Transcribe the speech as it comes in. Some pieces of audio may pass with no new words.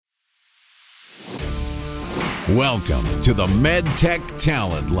Welcome to the MedTech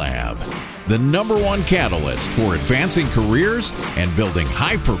Talent Lab, the #1 catalyst for advancing careers and building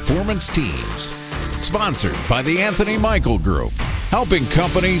high-performance teams. Sponsored by the Anthony Michael Group, helping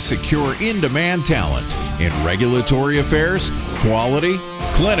companies secure in-demand talent in regulatory affairs, quality,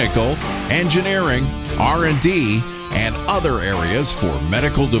 clinical, engineering, R&D, and other areas for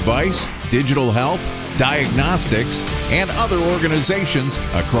medical device, digital health, diagnostics, and other organizations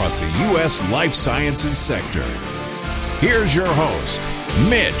across the U.S. life sciences sector. Here's your host,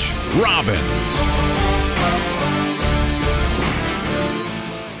 Mitch Robbins.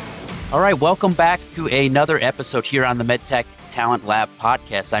 All right, welcome back to another episode here on the MedTech Talent Lab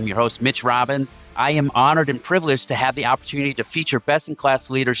podcast. I'm your host, Mitch Robbins. I am honored and privileged to have the opportunity to feature best-in-class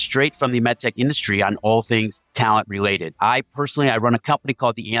leaders straight from the medtech industry on all things talent-related. I run a company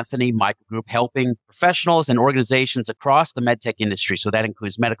called the Anthony Michael Group, helping professionals and organizations across the medtech industry. So that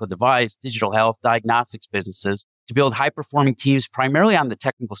includes medical device, digital health, diagnostics businesses, to build high-performing teams primarily on the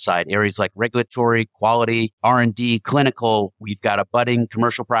technical side, areas like regulatory, quality, R&D, clinical. We've got a budding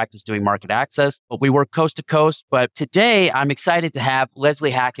commercial practice doing market access, but we work coast to coast. But today, I'm excited to have Lesley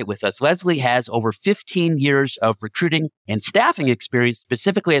Hackett with us. Lesley has over 15 years of recruiting and staffing experience,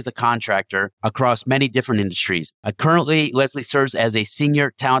 specifically as a contractor across many different industries. Currently, Lesley serves as a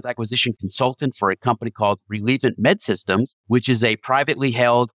senior talent acquisition consultant for a company called Hackett-Relievant Medsystems, which is a privately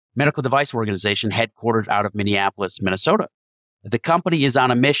held medical device organization headquartered out of Minneapolis, Minnesota. The company is on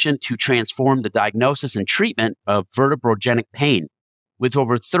a mission to transform the diagnosis and treatment of vertebrogenic pain. With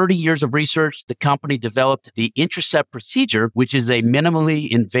over 30 years of research, the company developed the Intercept procedure, which is a minimally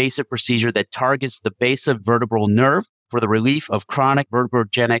invasive procedure that targets the base of vertebral nerve for the relief of chronic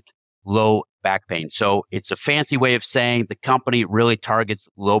vertebrogenic low back pain. So it's a fancy way of saying the company really targets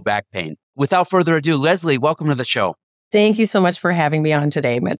low back pain. Without further ado, Lesley, welcome to the show. Thank you so much for having me on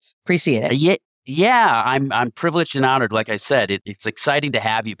today, Mitch. Appreciate it. Yeah, I'm privileged and honored. Like I said, it's exciting to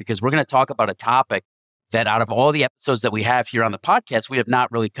have you because we're going to talk about a topic that out of all the episodes that we have here on the podcast, we have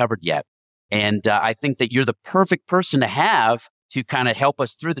not really covered yet. And I think that you're the perfect person to have to kind of help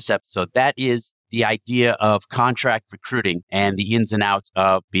us through this episode. That is the idea of contract recruiting and the ins and outs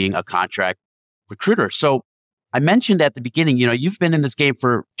of being a contract recruiter. So I mentioned at the beginning, you've been in this game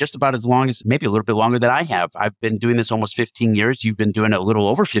for just about as long as, maybe a little bit longer than I have. I've been doing this almost 15 years. You've been doing it a little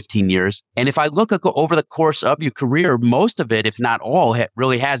over 15 years. And if I look over the course of your career, most of it, if not all,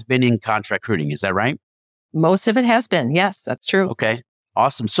 really has been in contract recruiting. Is that right? Most of it has been. Yes, that's true. Okay,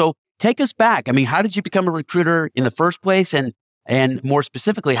 awesome. So take us back. I mean, how did you become a recruiter in the first place? And more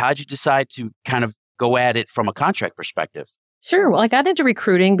specifically, how did you decide to kind of go at it from a contract perspective? Sure. Well, I got into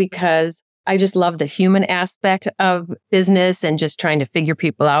recruiting because I just love the human aspect of business and just trying to figure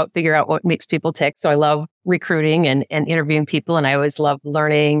out what makes people tick. So I love recruiting and interviewing people. And I always love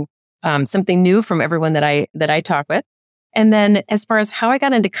learning something new from everyone that I talk with. And then as far as how I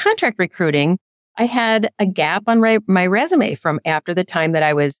got into contract recruiting, I had a gap on my resume from after the time that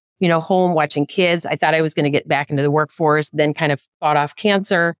I was, home watching kids. I thought I was going to get back into the workforce, then kind of fought off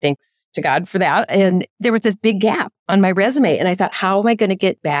cancer. Thanks to God for that. And there was this big gap on my resume. And I thought, how am I going to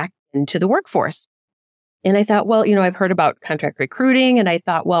get back into the workforce? And I thought, well, I've heard about contract recruiting, and I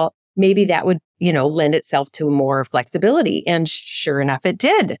thought, well, maybe that would, lend itself to more flexibility. And sure enough, it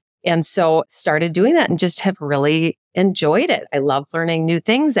did. And so started doing that and just have really enjoyed it. I love learning new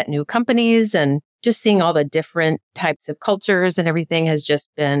things at new companies, and just seeing all the different types of cultures and everything has just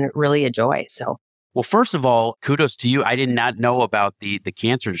been really a joy. So, well, first of all, kudos to you. I did not know about the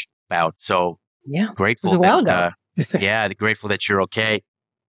cancer bout. So yeah, grateful. It was a while ago. Grateful that you're okay.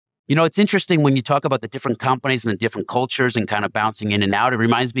 It's interesting when you talk about the different companies and the different cultures and kind of bouncing in and out. It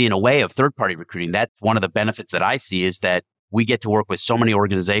reminds me in a way of third-party recruiting. That's one of the benefits that I see is that we get to work with so many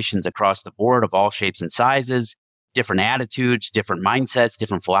organizations across the board of all shapes and sizes, different attitudes, different mindsets,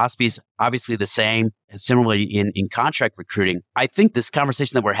 different philosophies, obviously the same. And similarly in contract recruiting, I think this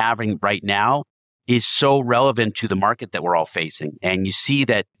conversation that we're having right now is so relevant to the market that we're all facing. And you see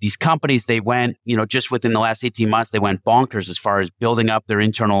that these companies, they went, just within the last 18 months, they went bonkers as far as building up their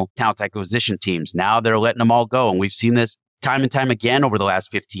internal talent acquisition teams. Now they're letting them all go. And we've seen this time and time again over the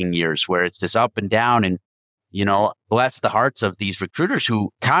last 15 years where it's this up and down. And, bless the hearts of these recruiters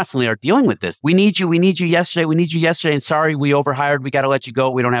who constantly are dealing with this. We need you yesterday. We need you yesterday. And sorry, we overhired. We got to let you go.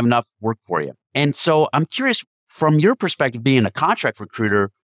 We don't have enough work for you. And so I'm curious, from your perspective, being a contract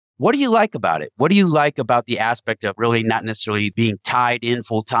recruiter, what do you like about it? What do you like about the aspect of really not necessarily being tied in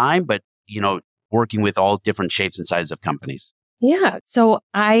full time, but, working with all different shapes and sizes of companies? Yeah. So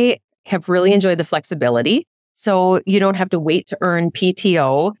I have really enjoyed the flexibility. So you don't have to wait to earn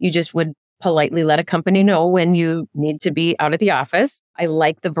PTO. You just would politely let a company know when you need to be out of the office. I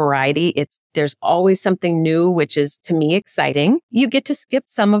like the variety. There's always something new, which is to me exciting. You get to skip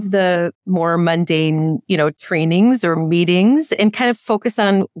some of the more mundane, trainings or meetings and kind of focus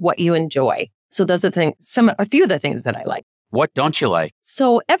on what you enjoy. So those are a few of the things that I like. What don't you like?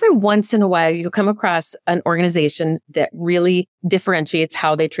 So every once in a while, you'll come across an organization that really differentiates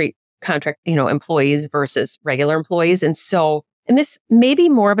how they treat contract, employees versus regular employees. And this may be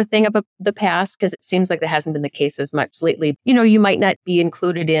more of a thing of the past because it seems like that hasn't been the case as much lately. You might not be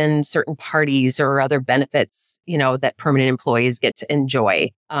included in certain parties or other benefits, that permanent employees get to enjoy,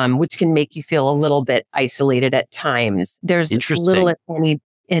 which can make you feel a little bit isolated at times. There's little, if any,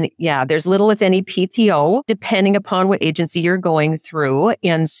 there's little, if any, PTO, depending upon what agency you're going through.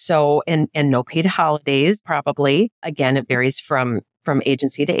 And no paid holidays, probably. Again, it varies from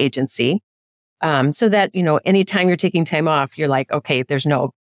agency to agency. So that, anytime you're taking time off, you're like, okay, there's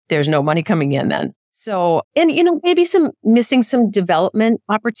no money coming in then. So, and, maybe missing some development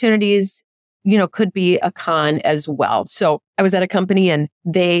opportunities, could be a con as well. So I was at a company and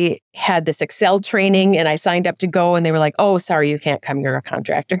they had this Excel training and I signed up to go and they were like, oh, sorry, you can't come. You're a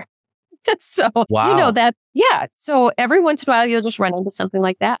contractor. So, wow. So every once in a while, you'll just run into something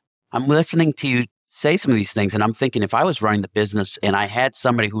like that. I'm listening to you say some of these things and I'm thinking if I was running the business and I had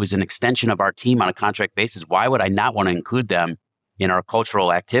somebody who was an extension of our team on a contract basis, why would I not want to include them in our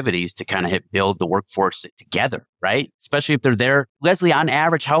cultural activities to kind of build the workforce together, right? Especially if they're there. Lesley, on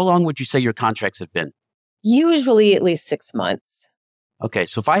average, how long would you say your contracts have been? Usually at least 6 months. Okay,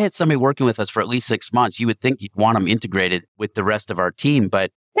 so if I had somebody working with us for at least 6 months, you would think you'd want them integrated with the rest of our team,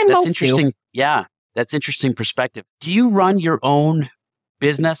 but that's interesting. Do. Yeah, that's interesting perspective. Do you run your own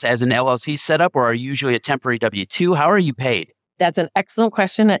business as an LLC setup, or are you usually a temporary W-2? How are you paid? That's an excellent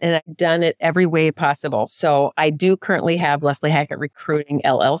question, and I've done it every way possible. So I do currently have Lesley Hackett Recruiting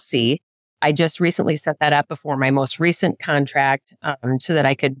LLC. I just recently set that up before my most recent contract so that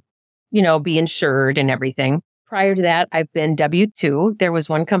I could, be insured and everything. Prior to that, I've been W-2. There was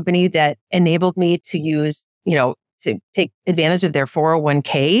one company that enabled me to use, to take advantage of their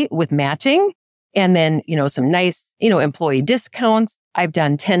 401k with matching and then, some nice, employee discounts. I've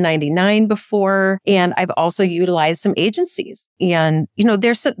done 1099 before, and I've also utilized some agencies. And,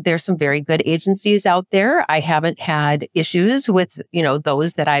 there's some very good agencies out there. I haven't had issues with,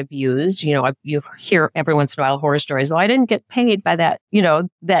 those that I've used. You hear every once in a while horror stories. Oh, I didn't get paid by that,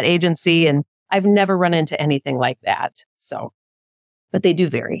 that agency. And I've never run into anything like that. So, but they do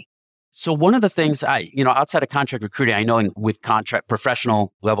vary. So one of the things outside of contract recruiting, I know with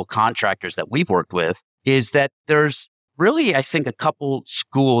professional level contractors that we've worked with is that there's really, I think, a couple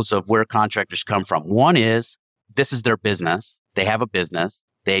schools of where contractors come from. One is this is their business. They have a business.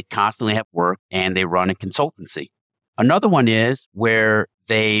 They constantly have work and they run a consultancy. Another one is where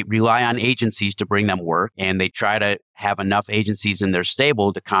they rely on agencies to bring them work and they try to have enough agencies in their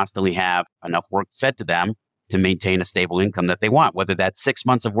stable to constantly have enough work fed to them to maintain a stable income that they want, whether that's 6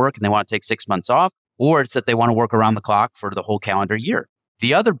 months of work and they want to take 6 months off, or it's that they want to work around the clock for the whole calendar year.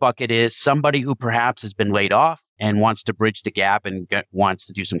 The other bucket is somebody who perhaps has been laid off and wants to bridge the gap and wants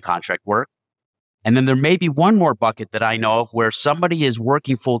to do some contract work. And then there may be one more bucket that I know of where somebody is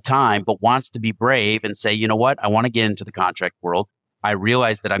working full time, but wants to be brave and say, you know what, I want to get into the contract world. I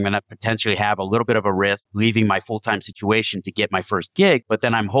realize that I'm going to potentially have a little bit of a risk leaving my full-time situation to get my first gig, but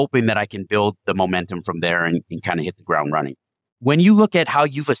then I'm hoping that I can build the momentum from there and kind of hit the ground running. When you look at how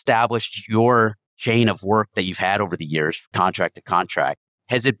you've established your chain of work that you've had over the years, contract to contract,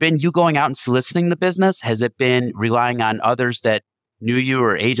 has it been you going out and soliciting the business? Has it been relying on others that knew you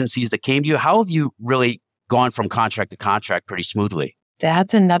or agencies that came to you? How have you really gone from contract to contract pretty smoothly?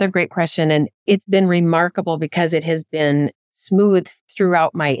 That's another great question. And it's been remarkable because it has been smooth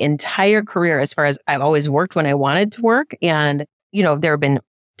throughout my entire career as far as I've always worked when I wanted to work. And, there have been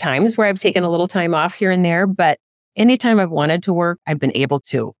times where I've taken a little time off here and there, but anytime I've wanted to work, I've been able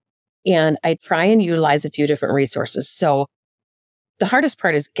to. And I try and utilize a few different resources. So the hardest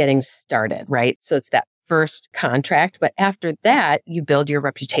part is getting started, right? So it's that first contract, but after that, you build your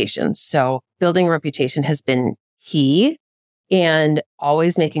reputation. So building a reputation has been key, and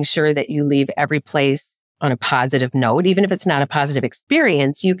always making sure that you leave every place on a positive note. Even if it's not a positive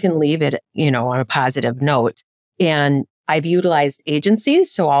experience, you can leave it, on a positive note. And I've utilized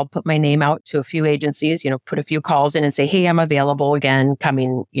agencies. So I'll put my name out to a few agencies, put a few calls in and say, hey, I'm available again,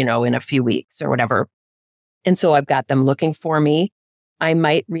 coming, in a few weeks or whatever. And so I've got them looking for me. I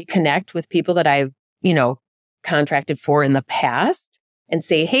might reconnect with people that I've, contracted for in the past and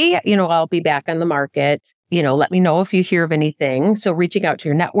say, hey, I'll be back on the market. Let me know if you hear of anything. So reaching out to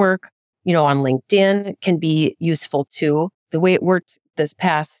your network, on LinkedIn can be useful too. The way it worked this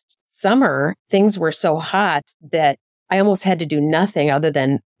past summer, things were so hot that I almost had to do nothing other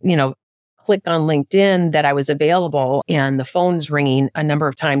than, click on LinkedIn that I was available and the phone's ringing a number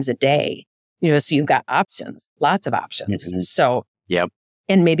of times a day. So you've got options, lots of options. Mm-hmm. So, yep.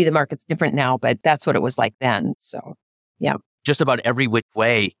 And maybe the market's different now, but that's what it was like then. So, yeah. Just about every which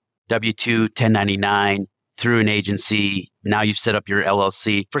way, W-2, 1099, through an agency. Now you've set up your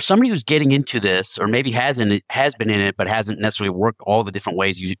LLC. For somebody who's getting into this, or maybe has been in it, but hasn't necessarily worked all the different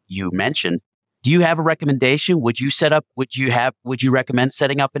ways you mentioned, do you have a recommendation? Would you recommend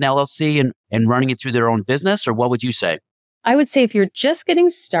setting up an LLC and running it through their own business, or what would you say? I would say if you're just getting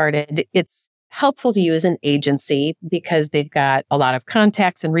started, it's helpful to use an agency because they've got a lot of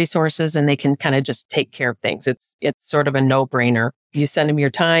contacts and resources and they can kind of just take care of things. It's sort of a no-brainer. You send them your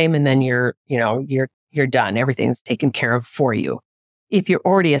time and then you're done. Everything's taken care of for you. If you're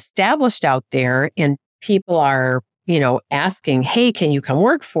already established out there and people are, asking, hey, can you come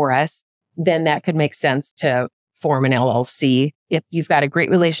work for us? Then that could make sense to form an LLC. If you've got a great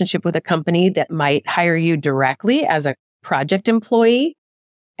relationship with a company that might hire you directly as a project employee,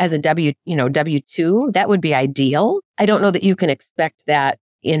 as a W-2, that would be ideal. I don't know that you can expect that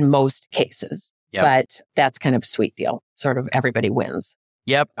in most cases, but that's kind of a sweet deal. Sort of everybody wins.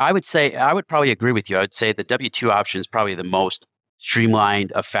 Yep. I would probably agree with you. I would say the W-2 option is probably the most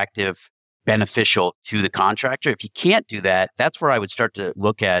streamlined, effective, beneficial to the contractor. If you can't do that, that's where I would start to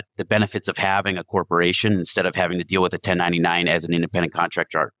look at the benefits of having a corporation instead of having to deal with a 1099 as an independent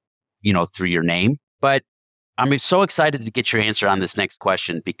contractor, through your name. But I'm so excited to get your answer on this next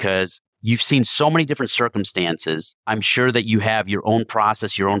question because you've seen so many different circumstances. I'm sure that you have your own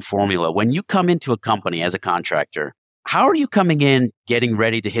process, your own formula. When you come into a company as a contractor, how are you coming in, getting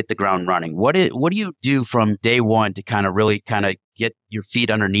ready to hit the ground running? What do you do from day one to kind of get your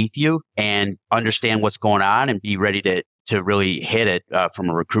feet underneath you and understand what's going on and be ready to really hit it from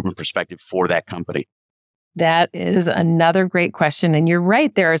a recruitment perspective for that company? That is another great question. And you're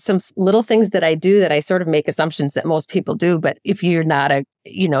right. There are some little things that I do that I sort of make assumptions that most people do. But if you're not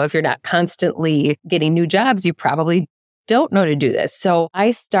if you're not constantly getting new jobs, you probably don't know to do this. So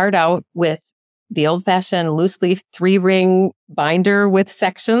I start out with the old-fashioned loose leaf 3-ring binder with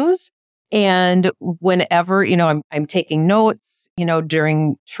sections. And whenever, I'm taking notes,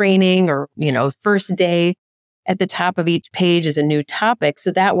 during training or, first day, at the top of each page is a new topic.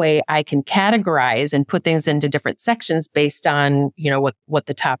 So that way I can categorize and put things into different sections based on, what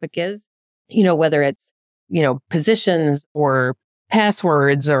the topic is, whether it's, positions or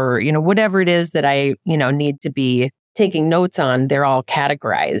passwords or, whatever it is that I, need to be taking notes on, they're all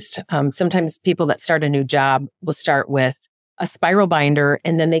categorized. Sometimes people that start a new job will start with a spiral binder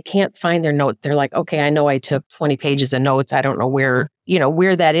and then they can't find their notes. They're like, okay, I know I took 20 pages of notes. I don't know where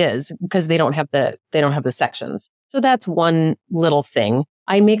that is because they don't have the sections. So that's one little thing.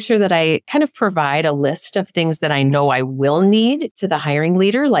 I make sure that I kind of provide a list of things that I know I will need to the hiring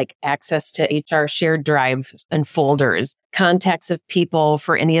leader, like access to HR shared drives and folders, contacts of people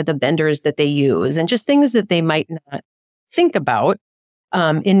for any of the vendors that they use, and just things that they might not think about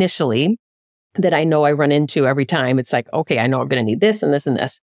initially that I know I run into every time. It's like, okay, I know I'm going to need this and this and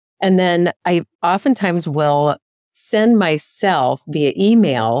this. And then I oftentimes will send myself via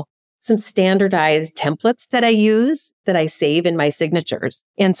email some standardized templates that I use that I save in my signatures.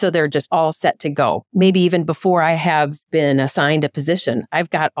 And so they're just all set to go. Maybe even before I have been assigned a position, I've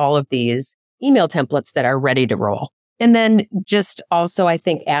got all of these email templates that are ready to roll. And then just also, I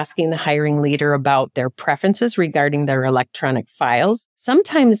think, asking the hiring leader about their preferences regarding their electronic files.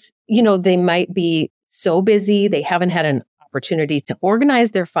 Sometimes, they might be so busy, they haven't had an opportunity to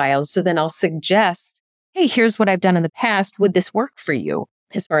organize their files. So then I'll suggest, hey, here's what I've done in the past. Would this work for you?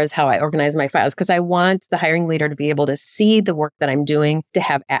 As far as how I organize my files, because I want the hiring leader to be able to see the work that I'm doing, to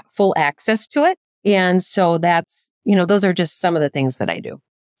have full access to it. And so that's, those are just some of the things that I do.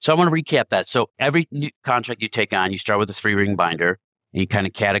 So I want to recap that. So every new contract you take on, you start with a 3-ring binder and you kind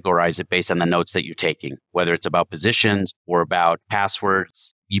of categorize it based on the notes that you're taking, whether it's about positions or about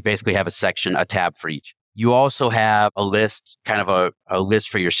passwords. You basically have a tab for each. You also have a list, kind of a list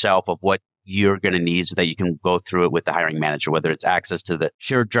for yourself of what you're going to need so that you can go through it with the hiring manager, whether it's access to the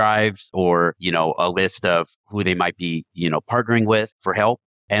shared drives or, a list of who they might be, partnering with for help.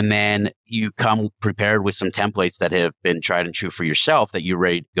 And then you come prepared with some templates that have been tried and true for yourself that you're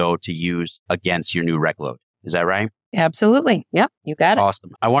ready to go to use against your new rec load. Is that right? Absolutely. Yep. You got it.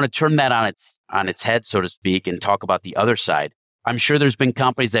 Awesome. I want to turn that on its head, so to speak, and talk about the other side. I'm sure there's been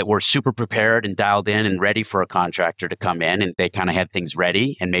companies that were super prepared and dialed in and ready for a contractor to come in, and they kind of had things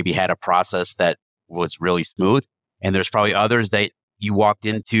ready and maybe had a process that was really smooth. And there's probably others that you walked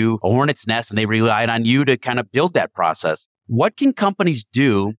into a hornet's nest and they relied on you to kind of build that process. What can companies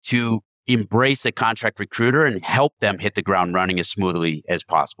do to embrace a contract recruiter and help them hit the ground running as smoothly as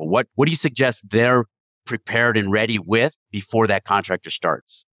possible? What do you suggest they're prepared and ready with before that contractor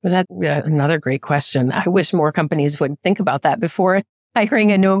starts? Well, that's another great question. I wish more companies would think about that before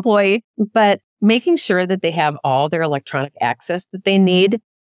hiring a new employee, but making sure that they have all their electronic access that they need.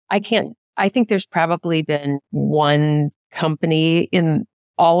 I think there's probably been one company in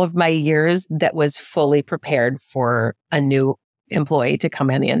all of my years that was fully prepared for a new employee to come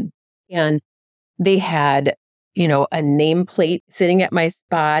in. And they had, a nameplate sitting at my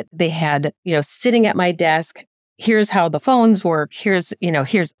spot. They had, sitting at my desk. Here's how the phones work. Here's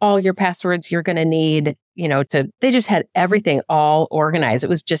all your passwords you're going to need, they just had everything all organized. It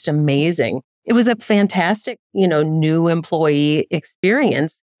was just amazing. It was a fantastic, new employee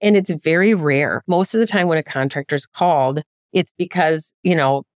experience. And it's very rare. Most of the time when a contractor's called, it's because,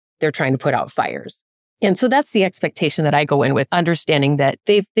 they're trying to put out fires. And so that's the expectation that I go in with, understanding that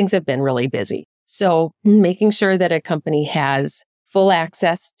things have been really busy. So making sure that a company has full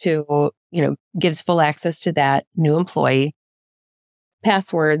access to, gives full access to that new employee,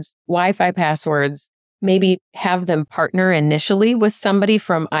 passwords, Wi-Fi passwords, maybe have them partner initially with somebody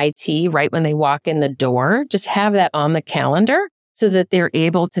from IT right when they walk in the door. Just have that on the calendar so that they're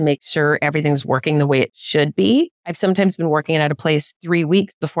able to make sure everything's working the way it should be. I've sometimes been working at a place 3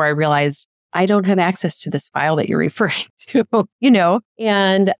 weeks before I realized I don't have access to this file that you're referring to,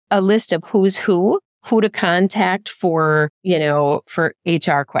 and a list of who's who to contact for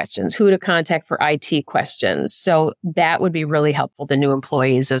HR questions, who to contact for IT questions. So that would be really helpful to new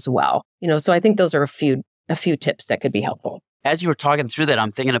employees as well. So I think those are a few tips that could be helpful. As you were talking through that,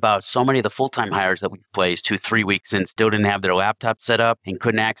 I'm thinking about so many of the full-time hires that we've placed 2-3 weeks and still didn't have their laptop set up and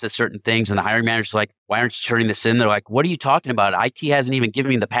couldn't access certain things. And the hiring manager's like, why aren't you turning this in? They're like, what are you talking about? IT hasn't even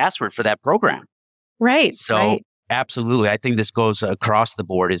given me the password for that program. Right. So right. Absolutely. I think this goes across the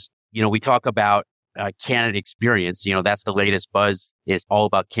board is, we talk about candidate experience. That's the latest buzz is all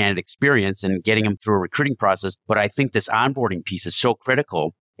about candidate experience and getting them through a recruiting process. But I think this onboarding piece is so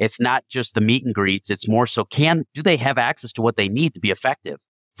critical. It's not just the meet and greets. It's more so do they have access to what they need to be effective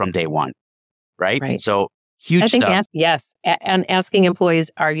from day one? Right. So huge stuff. Yes. And asking employees,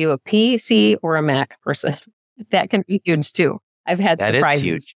 are you a PC or a Mac person? That can be huge too. I've had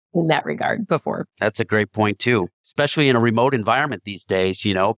surprises in that regard before. That's a great point too, especially in a remote environment these days.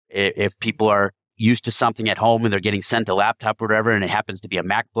 If people are used to something at home and they're getting sent a laptop or whatever, and it happens to be a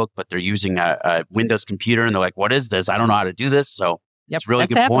MacBook, but they're using a Windows computer and they're like, what is this? I don't know how to do this. So it's a really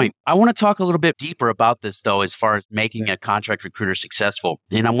good point. I want to talk a little bit deeper about this, though, as far as making a contract recruiter successful.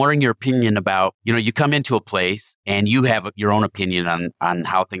 And I'm wondering your opinion about, you come into a place and you have your own opinion on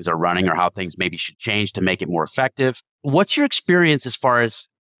how things are running or how things maybe should change to make it more effective. What's your experience as far as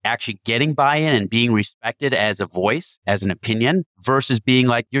actually getting buy-in and being respected as a voice, as an opinion, versus being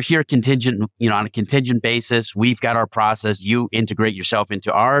like, you're here contingent, on a contingent basis. We've got our process. You integrate yourself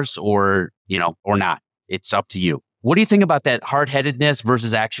into ours or not. It's up to you. What do you think about that hard-headedness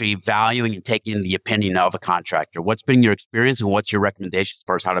versus actually valuing and taking the opinion of a contractor? What's been your experience and what's your recommendations as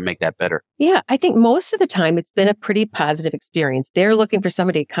far as how to make that better? Yeah, I think most of the time it's been a pretty positive experience. They're looking for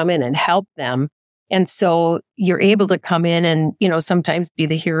somebody to come in and help them. And so you're able to come in and, sometimes be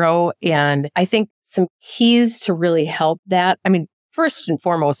the hero. And I think some keys to really help that, first and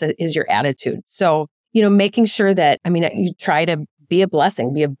foremost is your attitude. So, making sure that, you try to be a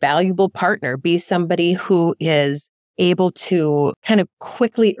blessing, be a valuable partner, be somebody who is able to kind of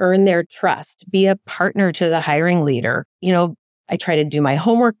quickly earn their trust, be a partner to the hiring leader. I try to do my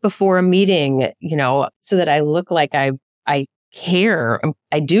homework before a meeting, so that I look like I care.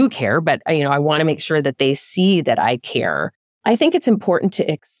 I do care, but I want to make sure that they see that I care. I think it's important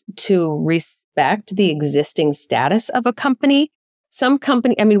to respect the existing status of a company. Some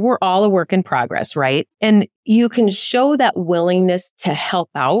company, we're all a work in progress, right? And you can show that willingness to help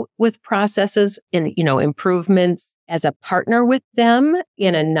out with processes and, improvements as a partner with them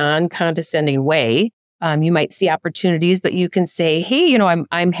in a non-condescending way. You might see opportunities, but you can say, hey,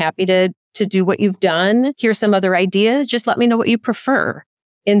 I'm happy to do what you've done. Here's some other ideas. Just let me know what you prefer.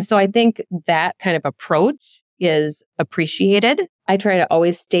 And so I think that kind of approach is appreciated. I try to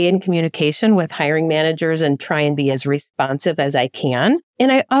always stay in communication with hiring managers and try and be as responsive as I can.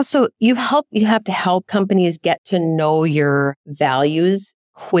 And I also, you have to help companies get to know your values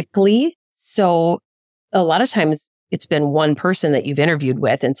quickly. So a lot of times it's been one person that you've interviewed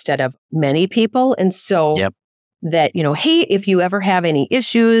with instead of many people. And so that, hey, if you ever have any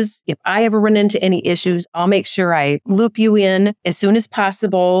issues, if I ever run into any issues, I'll make sure I loop you in as soon as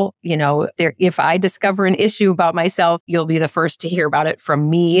possible. If I discover an issue about myself, you'll be the first to hear about it from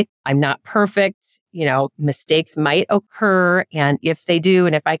me. I'm not perfect. mistakes might occur. And if they do,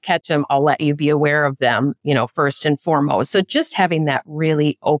 and if I catch them, I'll let you be aware of them, first and foremost. So just having that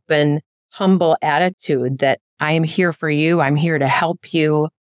really open, humble attitude that I am here for you. I'm here to help you.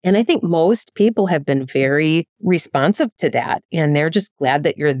 And I think most people have been very responsive to that. And they're just glad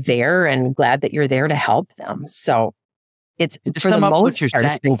that you're there and glad that you're there to help them. So it's for the most part,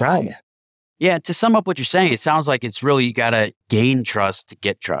 it's been good. Yeah, to sum up what you're saying, it sounds like it's really, you got to gain trust to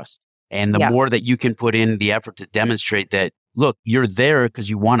get trust. And the more that you can put in the effort to demonstrate that, look, you're there because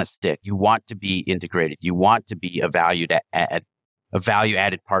you want to stick. You want to be integrated. You want to be a value-added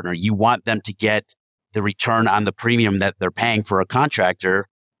partner. You want them to get the return on the premium that they're paying for a contractor,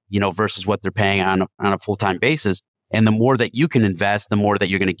 versus what they're paying on a full-time basis. And the more that you can invest, the more that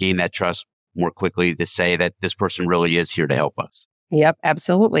you're going to gain that trust more quickly to say that this person really is here to help us. Yep,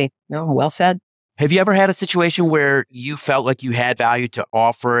 absolutely. No, well said. Have you ever had a situation where you felt like you had value to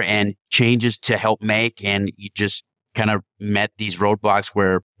offer and changes to help make, and you just kind of met these roadblocks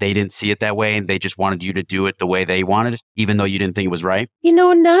where they didn't see it that way and they just wanted you to do it the way they wanted it, even though you didn't think it was right?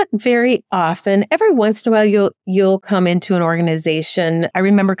 Not very often. Every once in a while, you'll come into an organization. I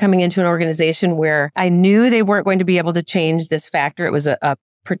remember coming into an organization where I knew they weren't going to be able to change this factor. It was a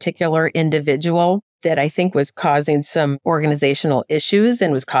particular individual that I think was causing some organizational issues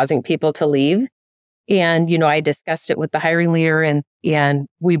and was causing people to leave. And, I discussed it with the hiring leader, and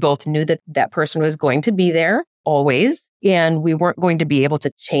we both knew that that person was going to be there always, and we weren't going to be able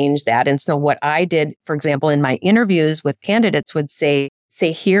to change that. And so what I did, for example, in my interviews with candidates would say,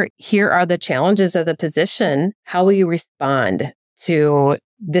 here are the challenges of the position. How will you respond to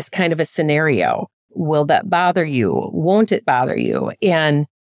this kind of a scenario? Will that bother you? Won't it bother you? And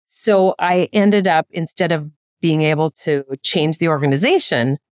so I ended up, instead of being able to change the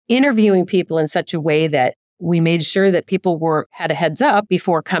organization, interviewing people in such a way that we made sure that people had a heads up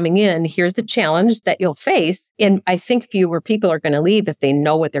before coming in. Here's the challenge that you'll face. And I think fewer people are going to leave if they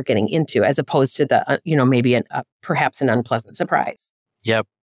know what they're getting into, as opposed to the, maybe perhaps an unpleasant surprise. Yep.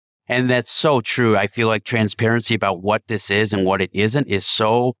 And that's so true. I feel like transparency about what this is and what it isn't is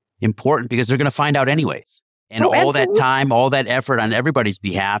so important, because they're going to find out anyways. And all that time, all that effort on everybody's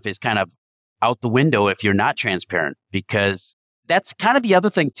behalf is kind of out the window if you're not transparent, because that's kind of the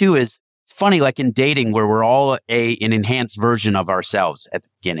other thing too. Is it's funny, like in dating, where we're all an enhanced version of ourselves at the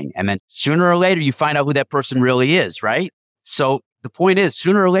beginning. And then sooner or later, you find out who that person really is, right? So the point is,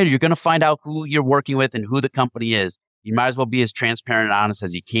 sooner or later, you're going to find out who you're working with and who the company is. You might as well be as transparent and honest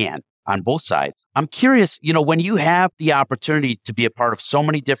as you can on both sides. I'm curious, when you have the opportunity to be a part of so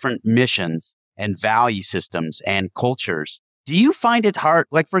many different missions and value systems and cultures, do you find it hard?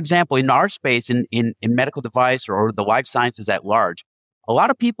 Like, for example, in our space, in medical device or the life sciences at large, a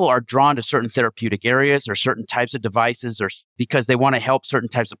lot of people are drawn to certain therapeutic areas or certain types of devices, or because they want to help certain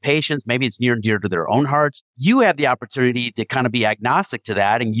types of patients. Maybe it's near and dear to their own hearts. You have the opportunity to kind of be agnostic to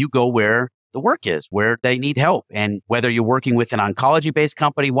that, and you go where the work is, where they need help. And whether you're working with an oncology-based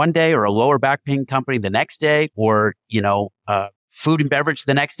company one day or a lower back pain company the next day, or, food and beverage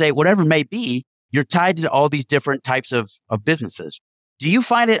the next day, whatever it may be, you're tied to all these different types of businesses. Do you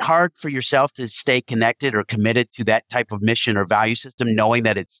find it hard for yourself to stay connected or committed to that type of mission or value system, knowing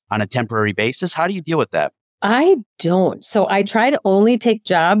that it's on a temporary basis? How do you deal with that? I don't. So I try to only take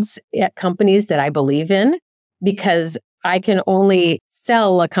jobs at companies that I believe in, because I can only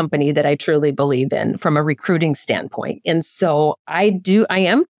sell a company that I truly believe in from a recruiting standpoint. And so I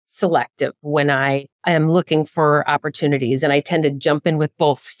am selective when I am looking for opportunities, and I tend to jump in with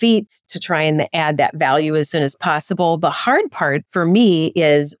both feet to try and add that value as soon as possible. The hard part for me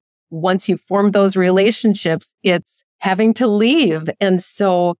is once you form those relationships, it's having to leave. And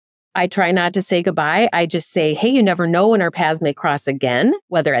so I try not to say goodbye. I just say, hey, you never know when our paths may cross again,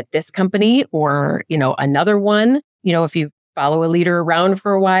 whether at this company or, another one. If you follow a leader around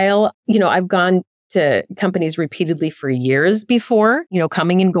for a while, I've gone to companies repeatedly for years before,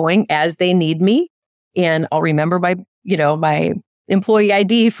 coming and going as they need me. And I'll remember my employee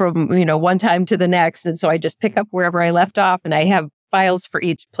ID from, one time to the next. And so I just pick up wherever I left off, and I have files for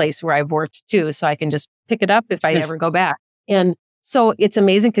each place where I've worked too. So I can just pick it up if I ever go back. And so it's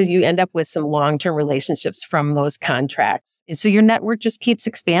amazing because you end up with some long-term relationships from those contracts. And so your network just keeps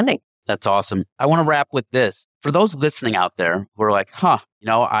expanding. That's awesome. I want to wrap with this. For those listening out there who are like,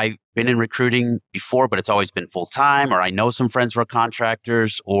 I've been in recruiting before, but it's always been full-time, or I know some friends who are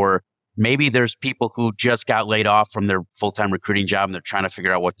contractors, or maybe there's people who just got laid off from their full-time recruiting job and they're trying to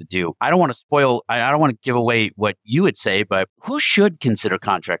figure out what to do. I don't want to give away what you would say, but who should consider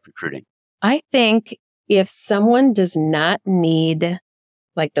contract recruiting? I think if someone does not need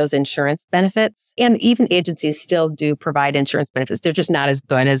like those insurance benefits. And even agencies still do provide insurance benefits. They're just not as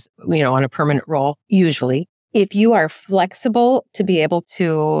good as, on a permanent role, usually. If you are flexible to be able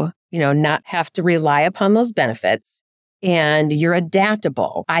to, not have to rely upon those benefits and you're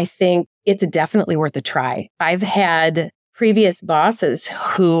adaptable, I think it's definitely worth a try. I've had previous bosses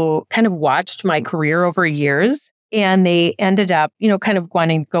who kind of watched my career over years and they ended up, kind of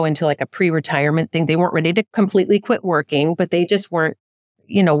wanting to go into like a pre-retirement thing. They weren't ready to completely quit working, but they just weren't,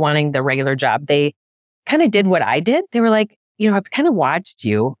 wanting the regular job. They kind of did what I did. They were like, I've kind of watched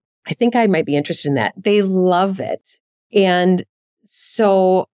you. I think I might be interested in that. They love it. And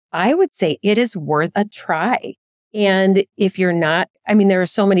so I would say it is worth a try. And if you're not, there are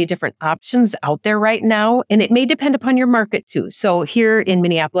so many different options out there right now, and it may depend upon your market too. So here in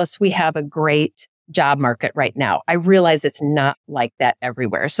Minneapolis, we have a great job market right now. I realize it's not like that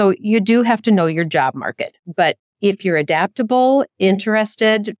everywhere. So you do have to know your job market. But if you're adaptable,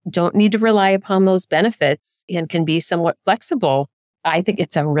 interested, don't need to rely upon those benefits, and can be somewhat flexible, I think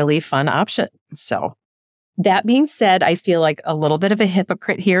it's a really fun option. So that being said, I feel like a little bit of a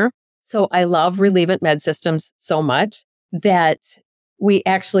hypocrite here. So I love Relievant Medsystems so much that we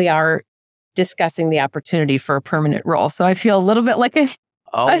actually are discussing the opportunity for a permanent role. So I feel a little bit like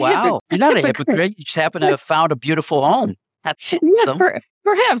oh, wow. You're not a hypocrite. You just happen to have found a beautiful home. That's awesome.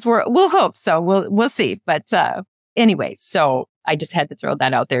 Perhaps we'll hope so. We'll see. But anyway, so I just had to throw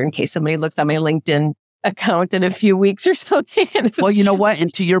that out there in case somebody looks at my LinkedIn account in a few weeks or something. Well, you know what?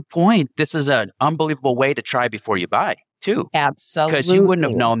 And to your point, this is an unbelievable way to try before you buy, too. Absolutely. Because you wouldn't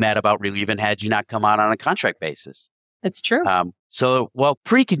have known that about Relievant had you not come on a contract basis. It's true.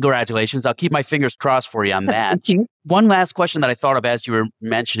 Pre-congratulations. I'll keep my fingers crossed for you on that. Thank you. One last question that I thought of as you were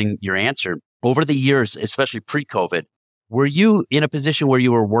mentioning your answer. Over the years, especially pre-COVID, were you in a position where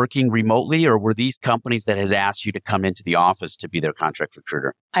you were working remotely, or were these companies that had asked you to come into the office to be their contract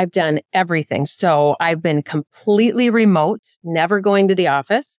recruiter? I've done everything. So I've been completely remote, never going to the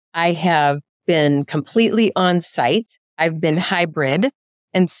office. I have been completely on site. I've been hybrid.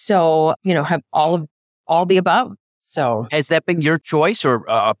 And so, have all the above. So has that been your choice or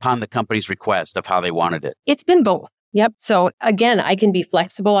upon the company's request of how they wanted it? It's been both. Yep. So again, I can be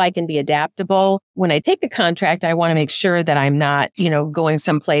flexible. I can be adaptable. When I take a contract, I want to make sure that I'm not, going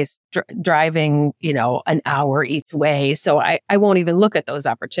someplace driving, an hour each way. So I won't even look at those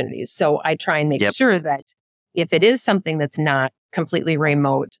opportunities. So I try and make sure that if it is something that's not completely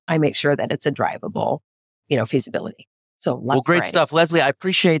remote, I make sure that it's a drivable, feasibility. So great stuff. Lesley, I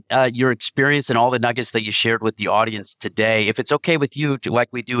appreciate your experience and all the nuggets that you shared with the audience today. If it's okay with you, like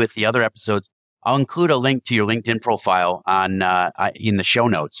we do with the other episodes, I'll include a link to your LinkedIn profile on in the show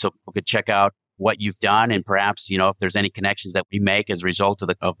notes, so people could check out what you've done, and perhaps if there's any connections that we make as a result of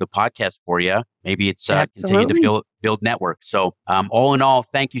the podcast for you, maybe it's continue to build network. So all in all,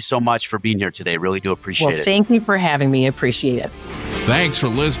 thank you so much for being here today. Really do appreciate it. Thank you for having me. Appreciate it. Thanks for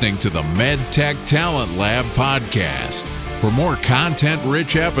listening to the MedTech Talent Lab podcast. For more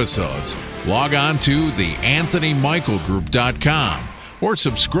content-rich episodes, log on to theanthonymichaelgroup.com or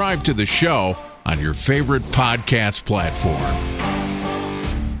subscribe to the show on your favorite podcast platform.